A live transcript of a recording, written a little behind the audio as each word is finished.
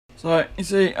So you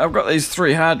see, I've got these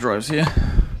 3 hard drives here,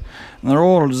 and they're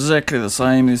all exactly the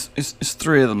same. There's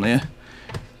 3 of them there,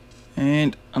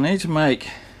 and I need to make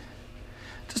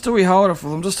just a wee holder for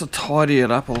them, just to tidy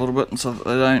it up a little bit, and so that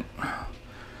they don't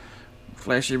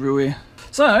flash everywhere.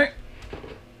 So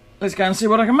let's go and see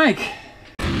what I can make.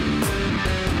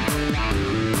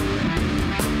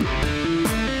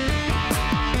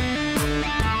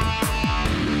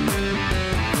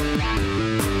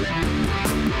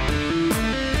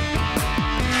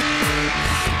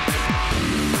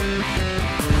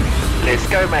 Let's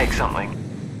go make something.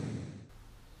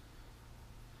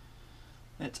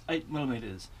 That's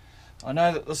 8mm. I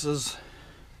know that this is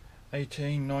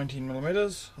 19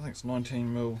 millimeters. I think it's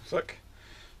 19 mil thick.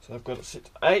 So I've got it set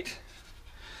to 8.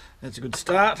 That's a good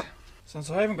start. Since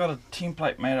I haven't got a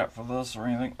template made up for this or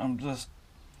anything, I'm just,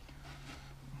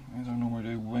 as I normally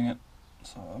do, wing it.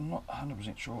 So I'm not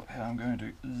 100% sure how I'm going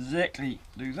to exactly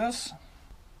do this.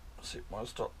 Set my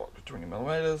stopwatch to 20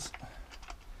 millimeters.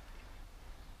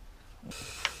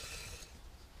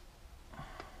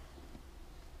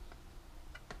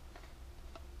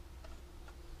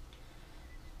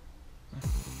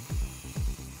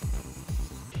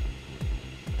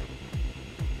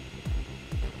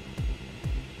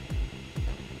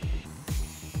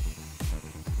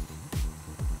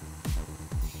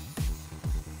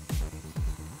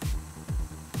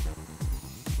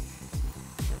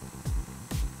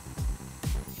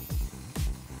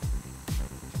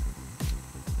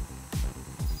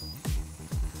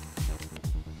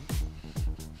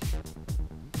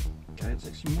 Okay, it's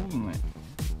actually more than that.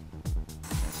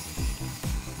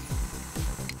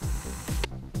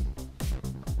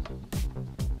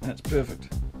 That's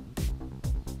perfect.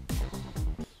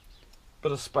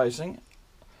 Bit of spacing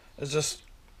is just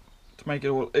to make it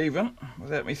all even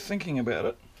without me thinking about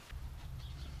it.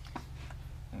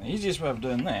 And the easiest way of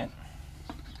doing that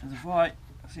is if I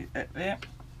set that there,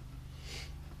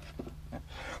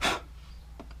 put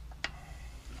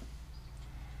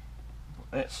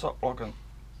that stop block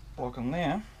in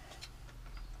there,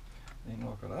 then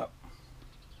lock it up.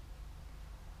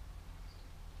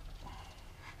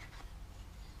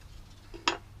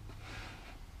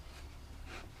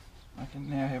 I can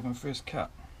now have my first cut.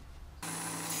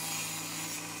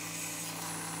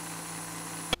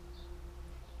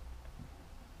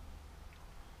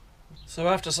 So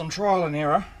after some trial and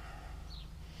error,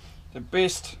 the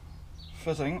best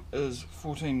fitting is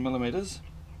 14 millimeters.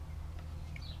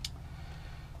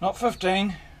 Not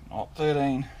 15, not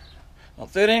 13,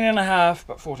 not 13 and a half,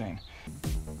 but 14.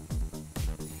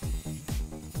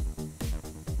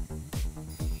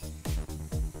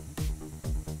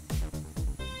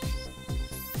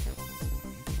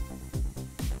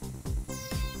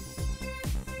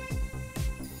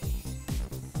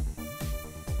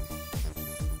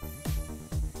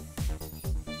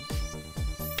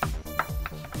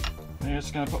 I'm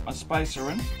just going to put my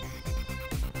spacer in.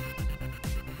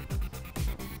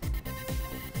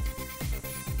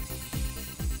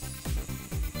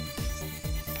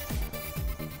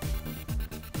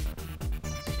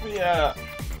 We are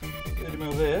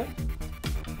 30mm there,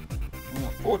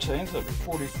 and 14, so it'll be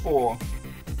 44.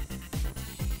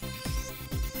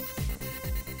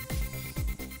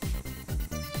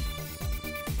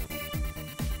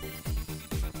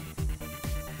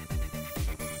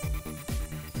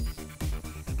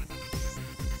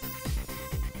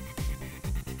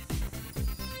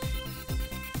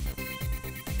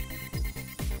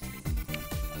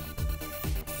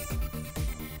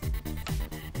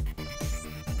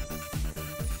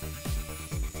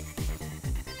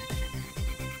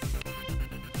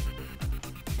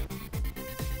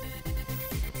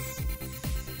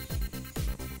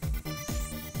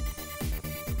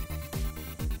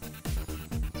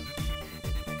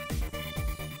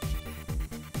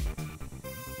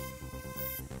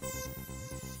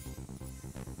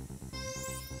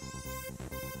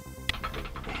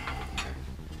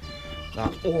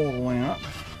 That all the way up,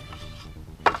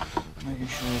 making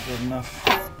sure I've got enough.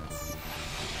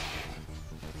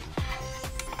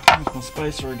 Here's my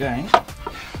spacer again.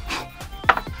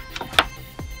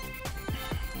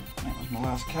 That was my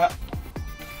last cut.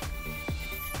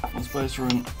 Put my spacer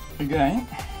in again.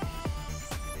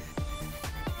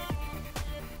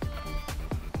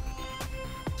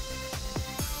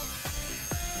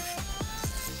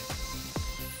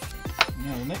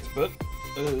 Now the next bit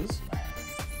is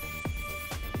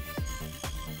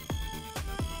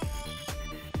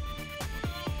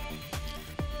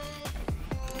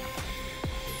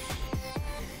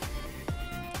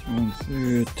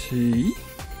 $130.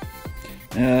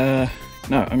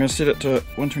 No, I'm going to set it to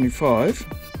 125.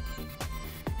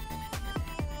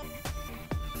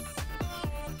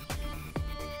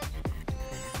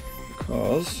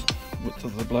 because width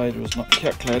of the blade was not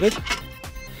calculated,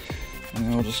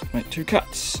 and I'll just make 2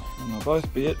 cuts and they'll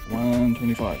both be at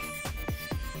 125.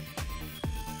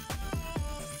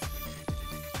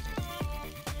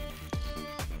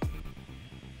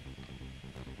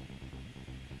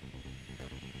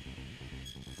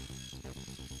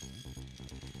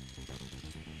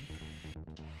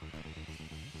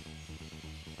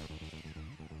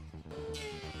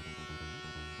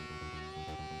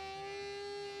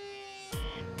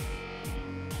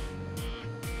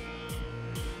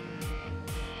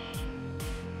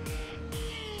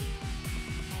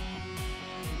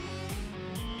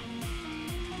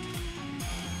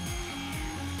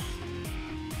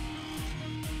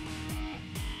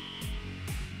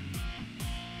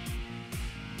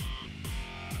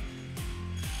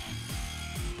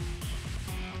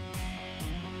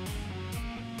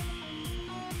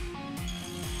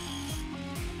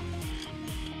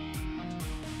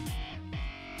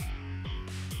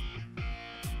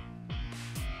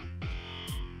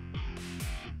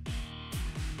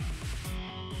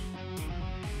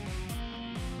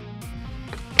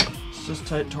 Just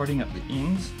tidying up the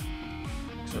ends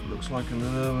so it looks like a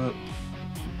little bit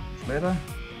flatter.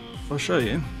 If I show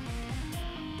you,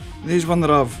 there's one that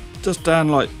I've just done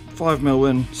like 5mm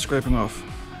in, scraping off,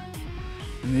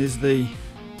 and there's the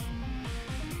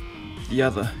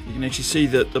other. You can actually see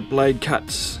that the blade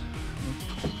cuts.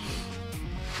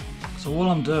 So all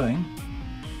I'm doing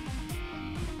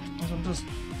is I'm just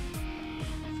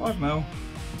 5mm,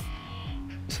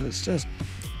 so it's just,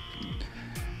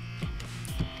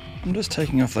 I'm just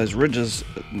taking off those ridges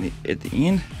at the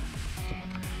end,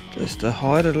 just to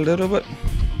hide it a little bit.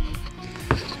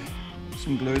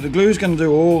 Some glue. The glue is going to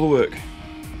do all the work.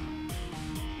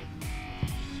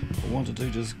 If I want to do,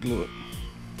 just glue it.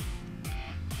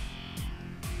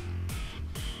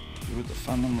 Where would the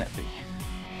fun in that be?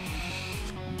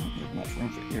 I don't have much room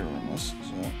for error on this,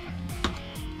 so.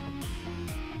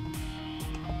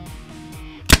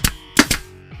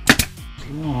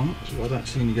 Long, so I don't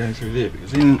see any going through there,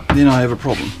 because then I have a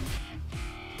problem.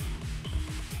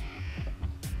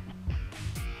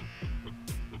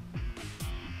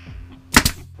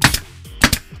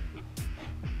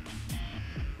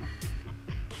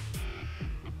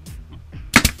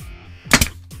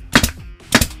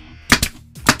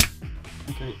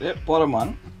 Okay, that bottom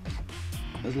one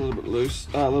is a little bit loose,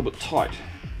 a little bit tight.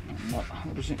 I'm not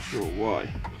 100% sure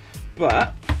why,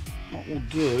 but what we'll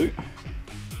do.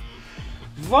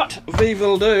 What we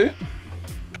will do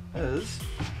is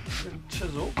get a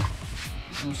chisel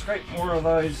and scrape more of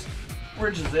those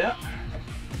ridges out.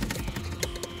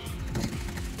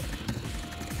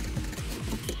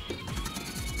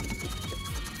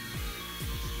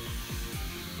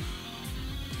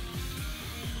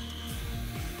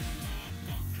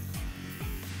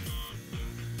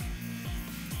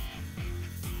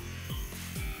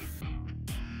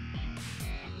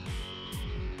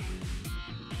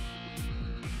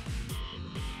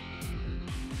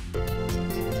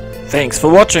 Thanks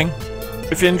for watching.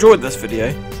 If you enjoyed this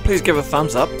video, please give a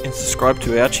thumbs up and subscribe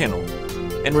to our channel.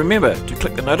 And remember to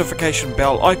click the notification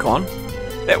bell icon,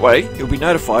 that way you'll be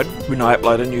notified when I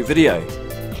upload a new video.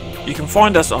 You can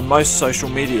find us on most social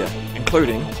media,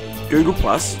 including Google+,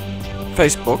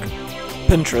 Facebook,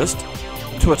 Pinterest,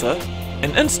 Twitter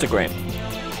and Instagram.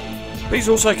 Please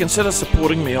also consider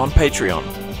supporting me on Patreon.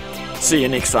 See you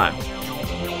next time.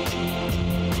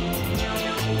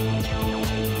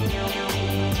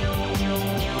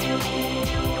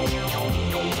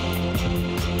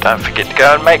 Don't forget to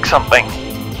go and make something.